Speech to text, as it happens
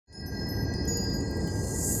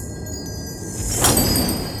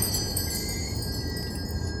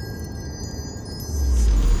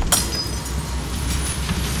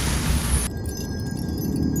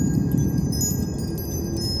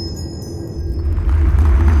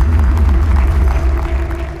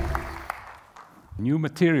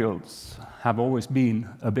materials have always been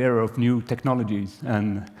a bearer of new technologies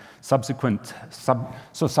and subsequent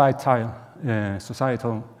societal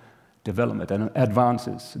development and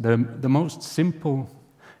advances. The most simple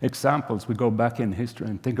examples, we go back in history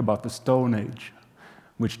and think about the Stone Age,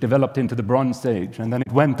 which developed into the Bronze Age, and then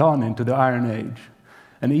it went on into the Iron Age.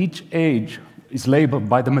 And each age is labeled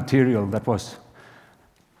by the material that was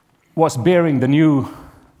bearing the new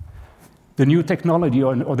technology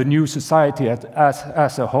or the new society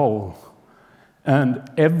as a whole. And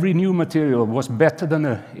every new material was better than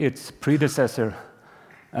its predecessor,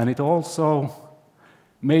 and it also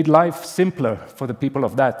made life simpler for the people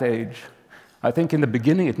of that age. I think in the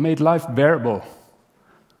beginning it made life bearable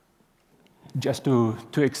just to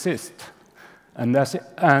exist. And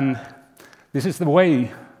this is the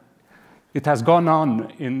way it has gone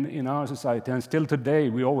on in our society, and still today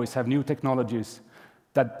we always have new technologies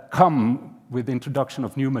that come with the introduction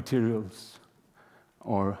of new materials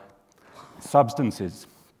or substances.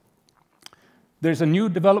 There's a new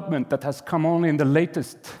development that has come on in the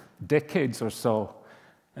latest decades or so,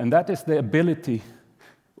 and that is the ability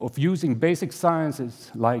of using basic sciences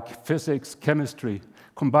like physics, chemistry,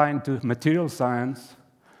 combined to material science,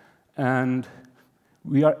 and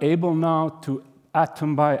we are able now to,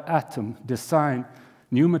 atom by atom, design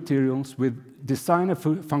new materials with designer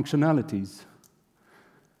functionalities.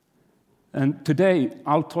 And today,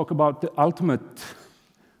 I'll talk about the ultimate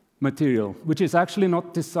material, which is actually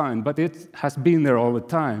not designed, but it has been there all the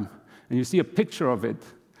time. And you see a picture of it,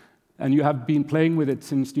 and you have been playing with it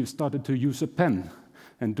since you started to use a pen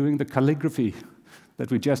and doing the calligraphy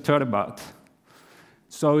that we just heard about.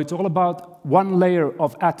 So it's all about one layer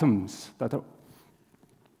of atoms,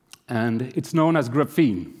 and it's known as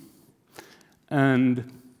graphene. And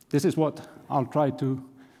this is what I'll try to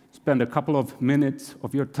spend a couple of minutes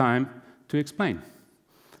of your time to explain.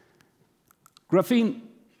 Graphene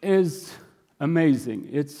is amazing.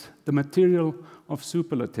 It's the material of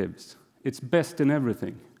superlatives. It's best in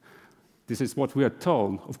everything. This is what we are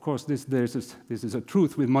told. Of course, this is a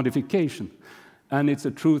truth with modification, and it's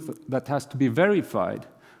a truth that has to be verified.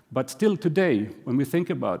 But still today, when we think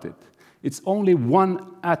about it, it's only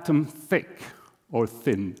one atom thick, or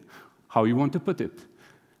thin, how you want to put it.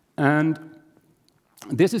 And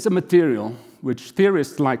this is a material which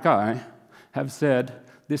theorists like I have said,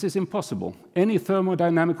 this is impossible. Any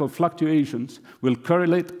thermodynamical fluctuations will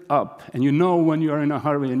correlate up, and you know when you are in a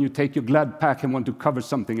hurry and you take your glad pack and want to cover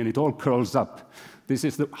something and it all curls up. This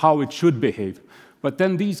is how it should behave. But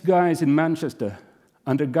then these guys in Manchester,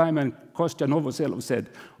 André, Geim and Kostya, Novoselov said,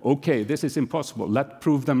 okay, this is impossible, let's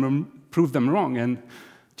prove them wrong. And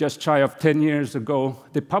just shy of 10 years ago,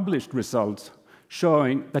 they published results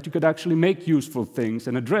showing that you could actually make useful things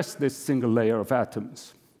and address this single layer of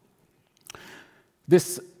atoms.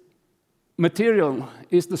 This material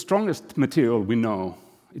is the strongest material we know.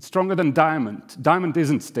 It's stronger than diamond. Diamond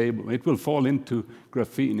isn't stable. It will fall into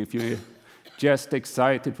graphene if you just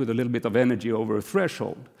excite it with a little bit of energy over a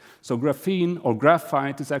threshold. So graphene, or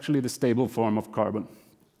graphite, is actually the stable form of carbon.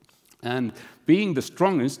 And being the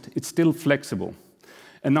strongest, it's still flexible.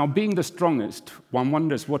 And now being the strongest, one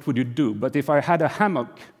wonders what would you do? But if I had a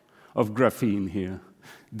hammock of graphene here,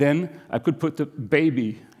 then I could put the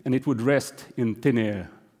baby and it would rest in thin air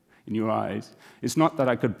in your eyes. It's not that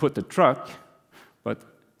I could put a truck, but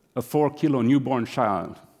a 4-kilo newborn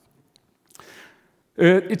child.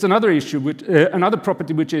 It's another issue, another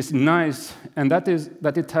property which is nice, and that is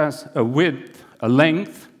that it has a width, a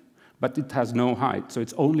length, but it has no height, so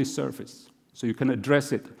it's only surface. So you can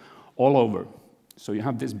address it all over. So you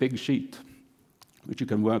have this big sheet which you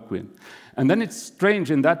can work with. And then it's strange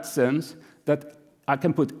in that sense that I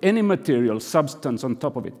can put any material, substance on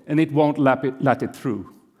top of it, and it won't let it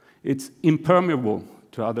through. It's impermeable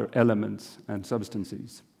to other elements and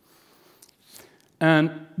substances.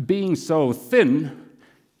 And being so thin,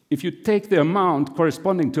 if you take the amount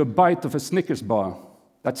corresponding to a bite of a Snickers bar,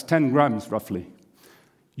 that's 10 grams roughly,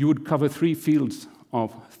 you would cover 3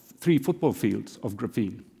 football fields of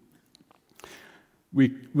graphene.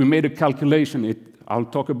 We made a calculation. I'll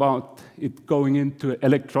talk about it going into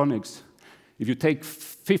electronics. If you take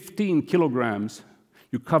 15 kilograms,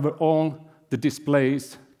 you cover all the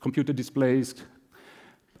displays, computer displays,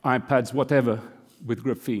 iPads, whatever, with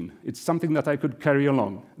graphene. It's something that I could carry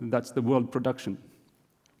along. That's the world production.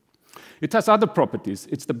 It has other properties.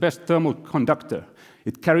 It's the best thermal conductor.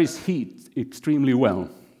 It carries heat extremely well.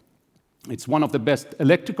 It's one of the best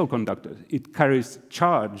electrical conductors. It carries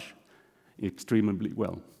charge extremely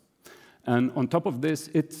well. And on top of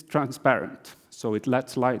this, it's transparent, so it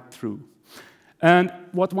lets light through. And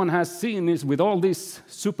what one has seen is with all these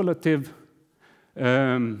superlative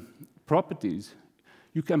properties,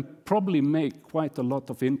 you can probably make quite a lot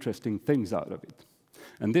of interesting things out of it.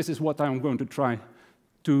 And this is what I'm going to try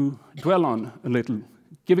to dwell on a little,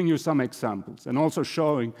 giving you some examples, and also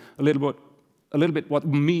showing a little bit what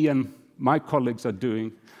me and my colleagues are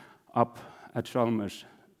doing up at Chalmers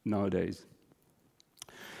nowadays.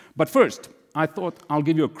 But first, I thought I'll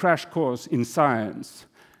give you a crash course in science.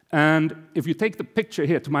 And if you take the picture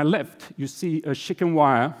here to my left, you see a chicken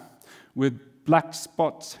wire with black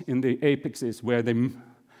spots in the apexes where the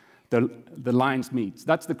lines meet.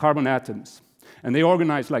 That's the carbon atoms. And they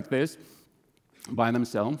organize like this by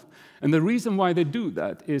themselves. And the reason why they do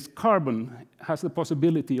that is carbon has the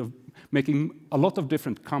possibility of making a lot of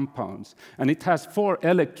different compounds. And it has 4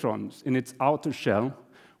 electrons in its outer shell,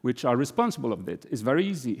 which are responsible of it. It's very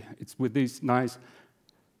easy. It's with these nice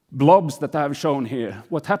blobs that I have shown here.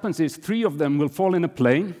 What happens is 3 of them will fall in a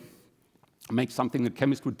plane, make something a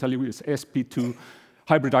chemist would tell you is sp2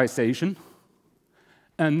 hybridization.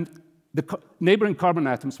 And the neighboring carbon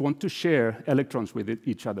atoms want to share electrons with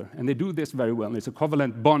each other. And they do this very well. It's a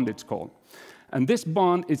covalent bond, it's called. And this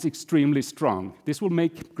bond is extremely strong. This will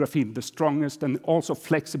make graphene the strongest and also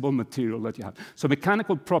flexible material that you have. So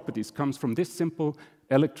mechanical properties comes from this simple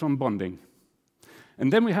electron bonding.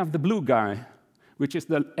 And then we have the blue guy, which is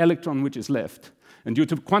the electron which is left. And due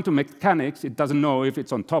to quantum mechanics, it doesn't know if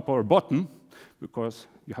it's on top or bottom, because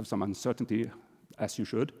you have some uncertainty, as you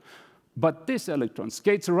should. But this electron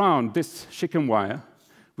skates around this chicken wire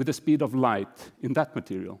with the speed of light in that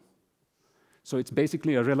material. So it's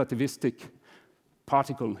basically a relativistic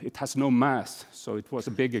particle. It has no mass, so it was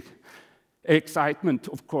a big excitement,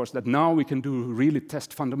 of course, that now we can do really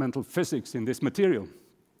test fundamental physics in this material.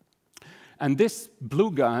 And this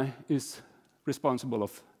blue guy is responsible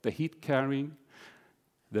of the heat carrying,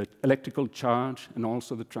 the electrical charge, and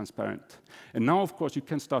also the transparent. And now, of course, you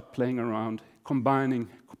can start playing around, combining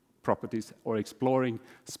properties or exploring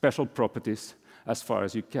special properties as far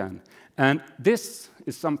as you can. And this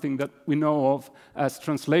is something that we know of as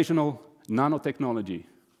translational nanotechnology.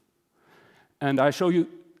 And I show you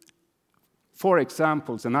 4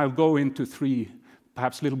 examples, and I'll go into 3,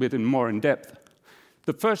 perhaps a little bit more in depth.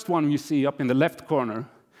 The first one you see up in the left corner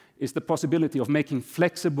is the possibility of making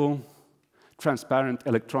flexible, transparent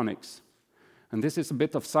electronics. And this is a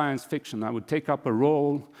bit of science fiction. I would take up a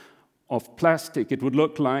roll of plastic. It would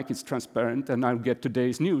look like it's transparent, and I'll get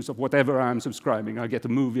today's news of whatever I'm subscribing. I get a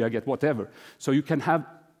movie, I get whatever. So you can have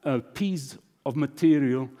a piece of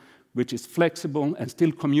material which is flexible and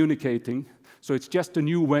still communicating. So it's just a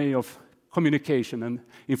new way of communication and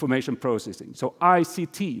information processing. So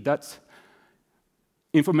ICT, that's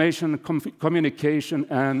information, communication,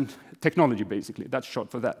 and technology, basically. That's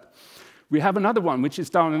short for that. We have another one, which is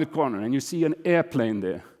down in the corner, and you see an airplane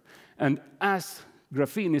there. And as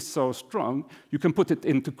graphene is so strong, you can put it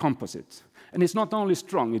into composites. And it's not only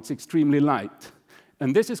strong, it's extremely light.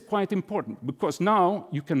 And this is quite important, because now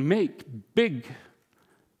you can make big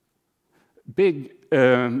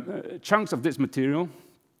chunks of this material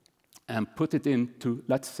and put it into,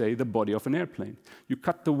 let's say, the body of an airplane. You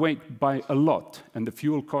cut the weight by a lot, and the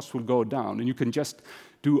fuel cost will go down, and you can just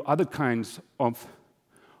do other kinds of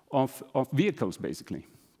vehicles, basically.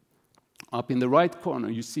 Up in the right corner,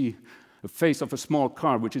 you see a face of a small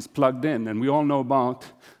car which is plugged in, and we all know about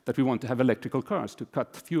that we want to have electrical cars to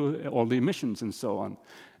cut all the emissions and so on.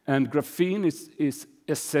 And graphene is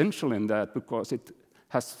essential in that because it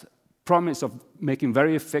has promise of making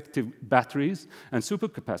very effective batteries and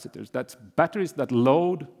supercapacitors. That's batteries that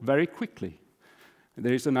load very quickly.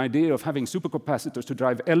 There is an idea of having supercapacitors to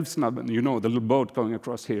drive Älvsnabben, you know, the little boat going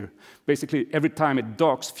across here. Basically, every time it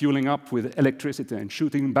docks, fueling up with electricity and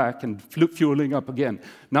shooting back and fueling up again.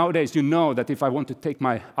 Nowadays, you know that if I want to take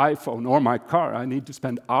my iPhone or my car, I need to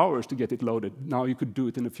spend hours to get it loaded. Now you could do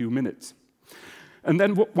it in a few minutes. And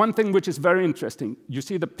then one thing which is very interesting, you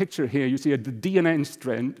see the picture here, you see the DNA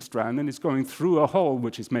strand, and it's going through a hole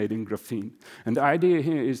which is made in graphene. And the idea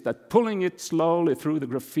here is that pulling it slowly through the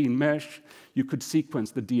graphene mesh, you could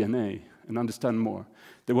sequence the DNA and understand more.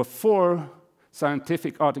 There were 4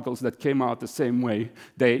 scientific articles that came out the same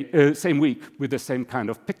week with the same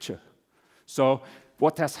kind of picture. So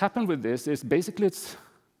what has happened with this is basically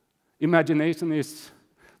imagination is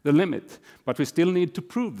the limit, but we still need to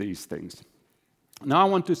prove these things. Now I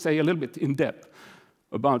want to say a little bit in depth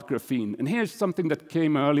about graphene. And here's something that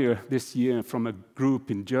came earlier this year from a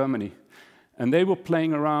group in Germany. And they were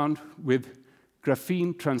playing around with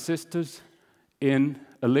graphene transistors in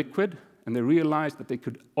a liquid, and they realized that they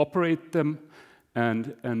could operate them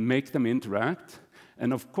and make them interact.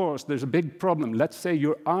 And of course, there's a big problem. Let's say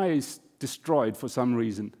your eye is destroyed for some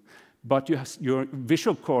reason, but your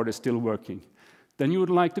visual cord is still working. then you would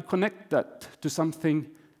like to connect that to something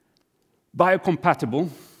biocompatible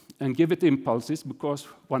and give it impulses, because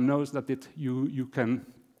one knows that you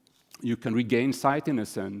can regain sight in a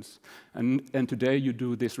sense. And today you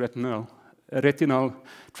do this retinal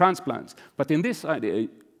transplants. But in this idea,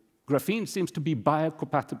 graphene seems to be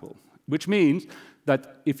biocompatible, which means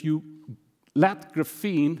that if you let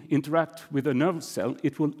graphene interact with a nerve cell,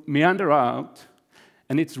 it will meander out,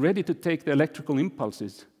 and it's ready to take the electrical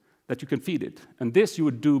impulses that you can feed it. And this you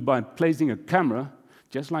would do by placing a camera,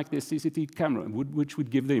 just like this CCT camera, which would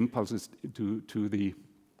give the impulses to the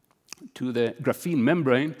graphene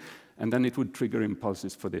membrane, and then it would trigger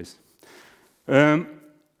impulses for this.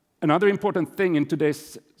 Another important thing in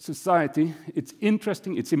today's society, it's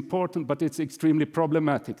interesting, it's important, but it's extremely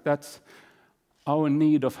problematic. That's our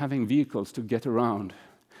need of having vehicles to get around.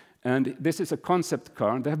 And this is a concept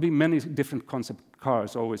car. There have been many different concept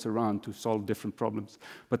cars always around to solve different problems.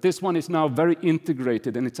 But this one is now very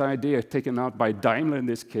integrated, and its idea taken out by Daimler in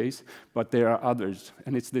this case, but there are others.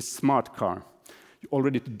 And it's this smart car.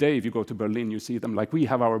 Already today, if you go to Berlin, you see them like we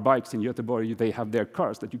have our bikes in Göteborg. They have their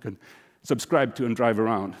cars that you can subscribe to and drive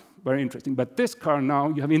around. Very interesting. But this car now,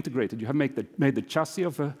 you have integrated. You have made the chassis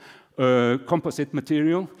of a composite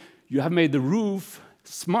material. You have made the roof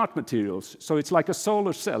smart materials. So it's like a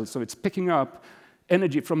solar cell. So it's picking up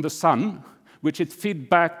energy from the sun, which it feeds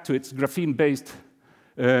back to its graphene-based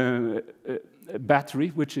battery,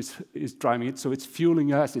 which is driving it. So it's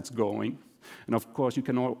fueling as it's going. And of course, you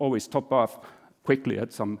can always top off quickly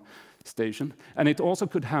at some station. And it also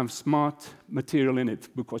could have smart material in it,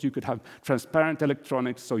 because you could have transparent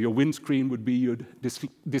electronics, so your windscreen would be your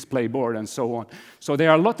display board and so on. So there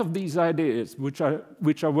are a lot of these ideas which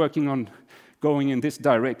are working on going in this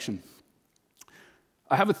direction.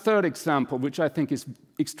 I have a third example, which I think is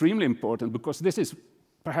extremely important, because this is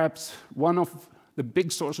perhaps one of the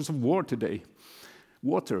big sources of war today.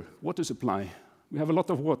 Water supply. We have a lot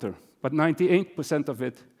of water, but 98% of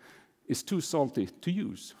it is too salty to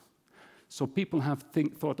use. So people have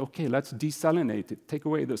thought, okay, let's desalinate it, take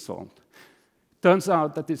away the salt. Turns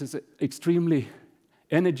out that this is an extremely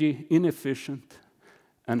energy inefficient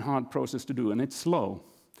and hard process to do, and it's slow.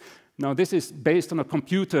 Now, this is based on a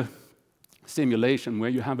computer simulation where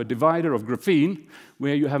you have a divider of graphene,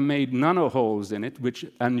 where you have made nanoholes in it,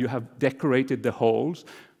 and you have decorated the holes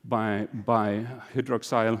by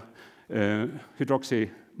hydroxy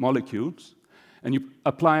molecules, and you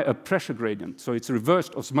apply a pressure gradient, so it's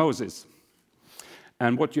reversed osmosis.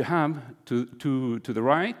 And what you have to the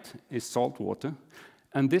right is salt water,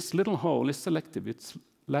 and this little hole is selective. It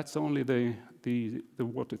lets only the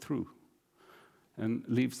water through and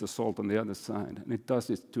leaves the salt on the other side. And it does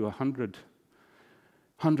it to 100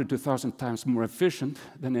 to 1,000 times more efficient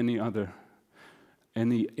than any other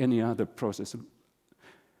process,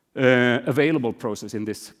 available process in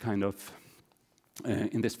this kind of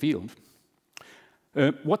in this field.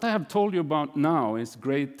 What I have told you about now is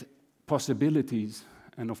great possibilities,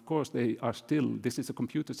 and of course they are still. This is a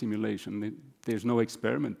computer simulation. There's no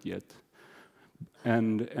experiment yet,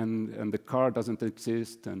 and the car doesn't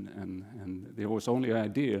exist, and there was only an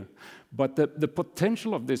idea. But the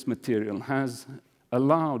potential of this material has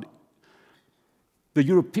allowed the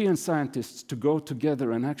European scientists to go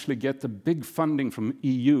together and actually get the big funding from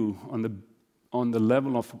EU on the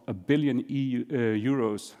level of €1 billion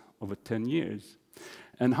euros over 10 years.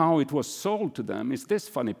 And how it was sold to them is this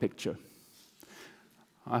funny picture.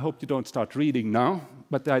 I hope you don't start reading now,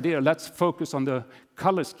 but the idea, let's focus on the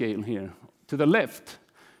color scale here. To the left,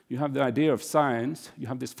 you have the idea of science. You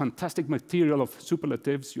have this fantastic material of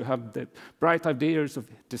superlatives. You have the bright ideas of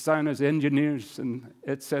designers, engineers, and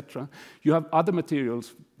etc. You have other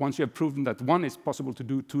materials. Once you have proven that one is possible to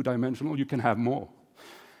do two-dimensional, you can have more.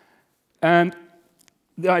 And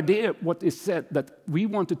the idea, what is said, that we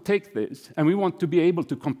want to take this, and we want to be able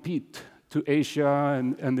to compete to Asia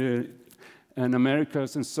and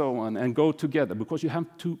Americas and so on, and go together, because you have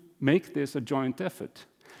to make this a joint effort.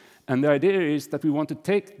 And the idea is that we want to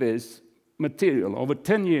take this material over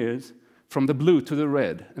 10 years from the blue to the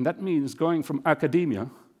red. And that means going from academia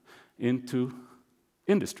into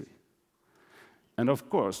industry. And of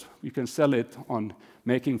course, you can sell it on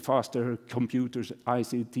making faster computers,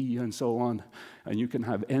 ICT, and so on. And you can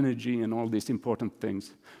have energy and all these important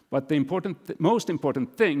things. But the most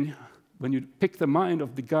important thing, when you pick the mind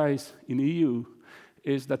of the guys in the EU,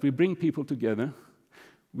 is that we bring people together.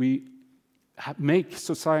 We make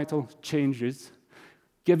societal changes,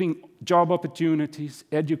 giving job opportunities,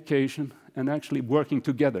 education, and actually working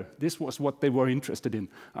together. This was what they were interested in.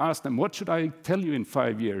 I asked them, what should I tell you in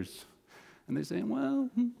 5 years? And they say, well,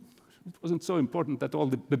 It wasn't so important that all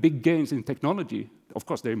the big gains in technology, of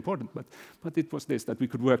course they're important, but it was this, that we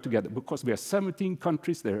could work together, because we are 17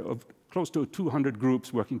 countries there, of close to 200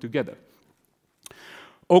 groups working together.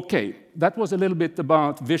 Okay, that was a little bit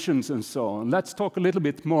about visions and so on. Let's talk a little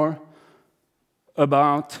bit more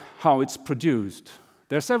about how it's produced.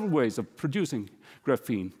 There are several ways of producing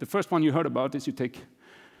graphene. The first one you heard about is you take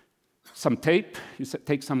some tape, you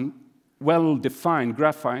take some well-defined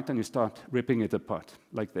graphite, and you start ripping it apart,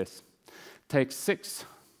 like this. Take 6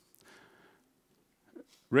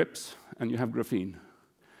 rips, and you have graphene.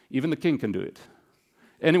 Even the king can do it.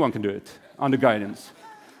 Anyone can do it, under guidance.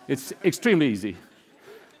 It's extremely easy.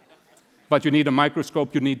 But you need a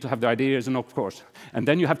microscope, you need to have the ideas, and of course. And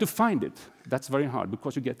then you have to find it. That's very hard,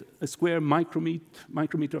 because you get a square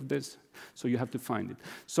micrometer of this, so you have to find it.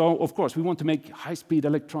 So, of course, we want to make high-speed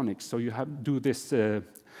electronics, so you have to do this.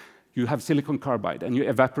 You have silicon carbide, and you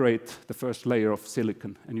evaporate the first layer of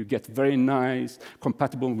silicon, and you get very nice,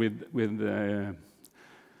 compatible with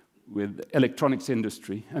electronics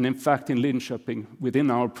industry. And in fact, in Linköping, within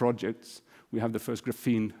our projects, we have the first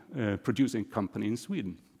graphene producing company in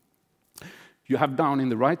Sweden. You have down in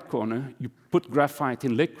the right corner, you put graphite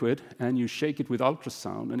in liquid, and you shake it with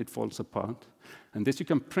ultrasound, and it falls apart. And this you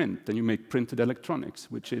can print, and you make printed electronics,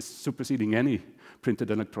 which is superseding any printed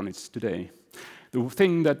electronics today. The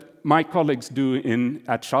thing that my colleagues do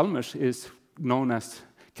at Chalmers is known as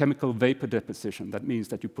chemical vapor deposition. That means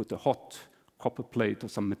that you put a hot copper plate or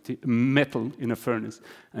some metal in a furnace,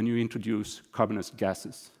 and you introduce carbonous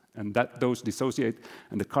gases. And those dissociate,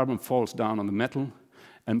 and the carbon falls down on the metal,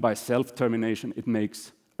 and by self-termination, it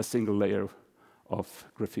makes a single layer of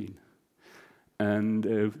graphene. And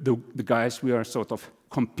the guys we are sort of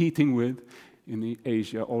competing with in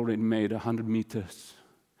Asia already made 100 meters,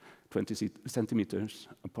 20 centimeters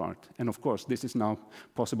apart. And of course, this is now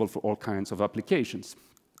possible for all kinds of applications.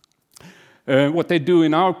 What they do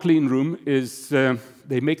in our clean room is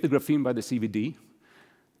they make the graphene by the CVD.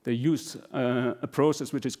 They use a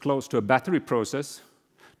process which is close to a battery process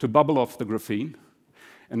to bubble off the graphene.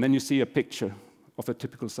 And then you see a picture of a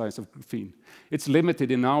typical size of graphene. It's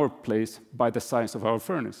limited in our place by the size of our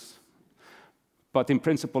furnace. But in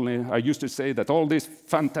principle, I used to say that all these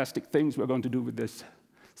fantastic things we're going to do with this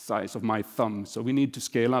size of my thumb. So we need to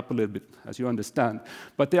scale up a little bit, as you understand.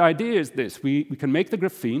 But the idea is this. We can make the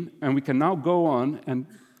graphene, and we can now go on and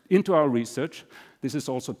into our research. This is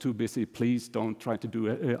also too busy. Please don't try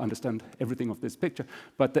to understand everything of this picture.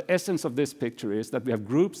 But the essence of this picture is that we have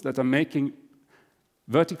groups that are making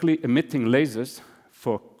vertically emitting lasers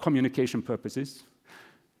for communication purposes.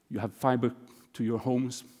 You have fiber to your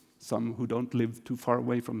homes, some who don't live too far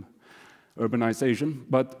away from urbanization,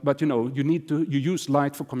 but you know, you use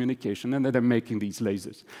light for communication, and then they're making these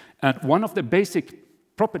lasers. And one of the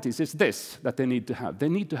basic properties is this, that they need to have. They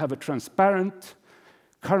need to have a transparent,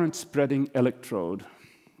 current-spreading electrode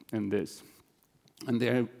in this. And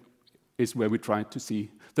there is where we try to see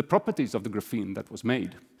the properties of the graphene that was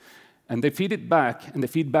made. And they feed it back, and they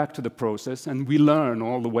feed back to the process, and we learn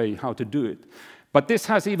all the way how to do it. But this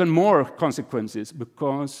has even more consequences,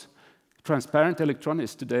 because transparent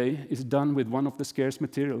electronics today is done with one of the scarce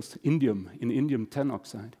materials, indium, in indium tin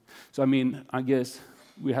oxide. So, I mean, I guess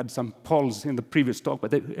we had some polls in the previous talk,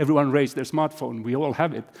 but everyone raised their smartphone. We all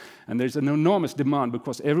have it. And there's an enormous demand,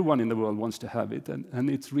 because everyone in the world wants to have it. And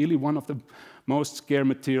it's really one of the most scarce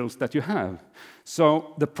materials that you have.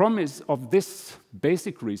 So the promise of this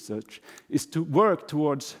basic research is to work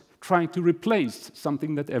towards trying to replace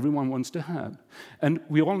something that everyone wants to have. And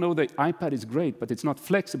we all know the iPad is great, but it's not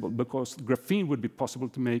flexible, because graphene would be possible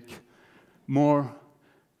to make more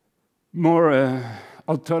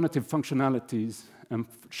alternative functionalities and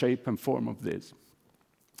shape and form of this.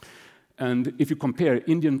 And if you compare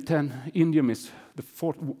indium is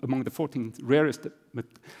among the 14 rarest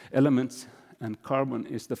elements, and carbon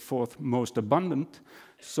is the 4th most abundant,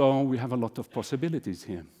 so we have a lot of possibilities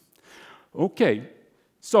here. Okay,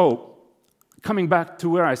 so coming back to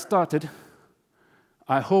where I started,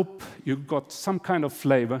 I hope you got some kind of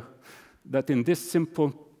flavor that in this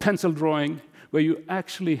simple pencil drawing, where you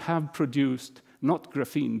actually have produced not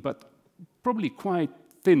graphene, but probably quite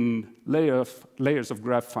thin layers of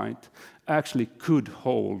graphite, actually could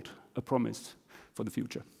hold a promise for the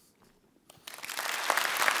future.